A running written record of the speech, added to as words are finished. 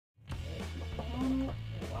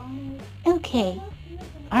Okay.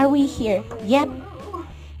 Are we here? Yep.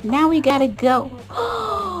 Now we gotta go.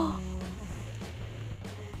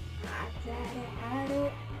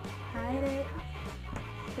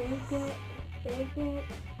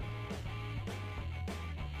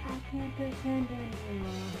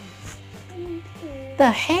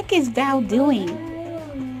 The heck is Val doing?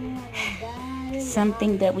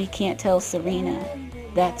 Something that we can't tell Serena.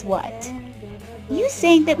 That's what. You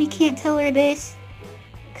saying that we can't tell her this?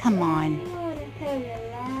 Come on.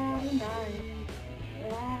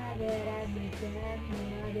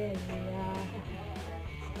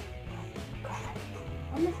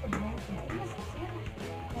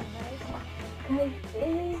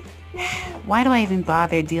 Why do I even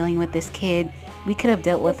bother dealing with this kid? We could have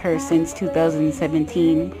dealt with her since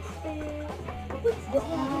 2017.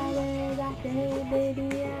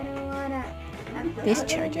 This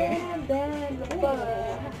charger.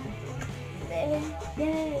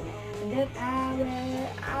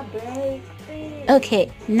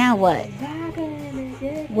 Okay, now what?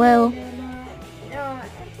 Well,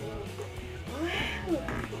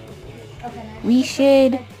 we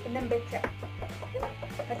should...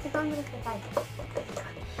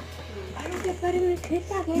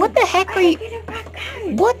 What the heck are you...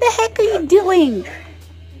 What the heck are you doing?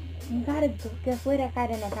 You gotta just wait a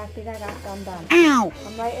second and practice. I'm done. Ow!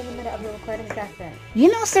 I'm right in the middle of the recording session.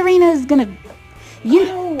 You know Serena is gonna...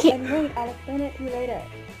 You can't... And wait, I'll explain it to you later.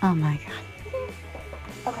 Oh my god.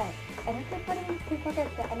 Okay, and if you're putting 2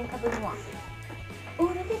 seconds to any cover you want.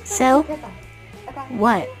 Oh, so,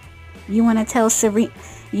 what? You wanna tell Serena...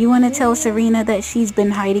 You wanna tell Serena that she's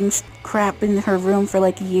been hiding crap in her room for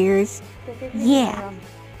like years? Yeah.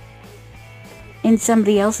 In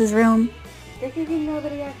somebody else's room? This is in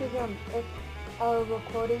nobody else's room. It's a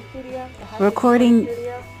recording studio. Recording...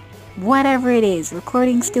 Whatever it is.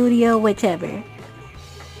 Recording studio, whichever.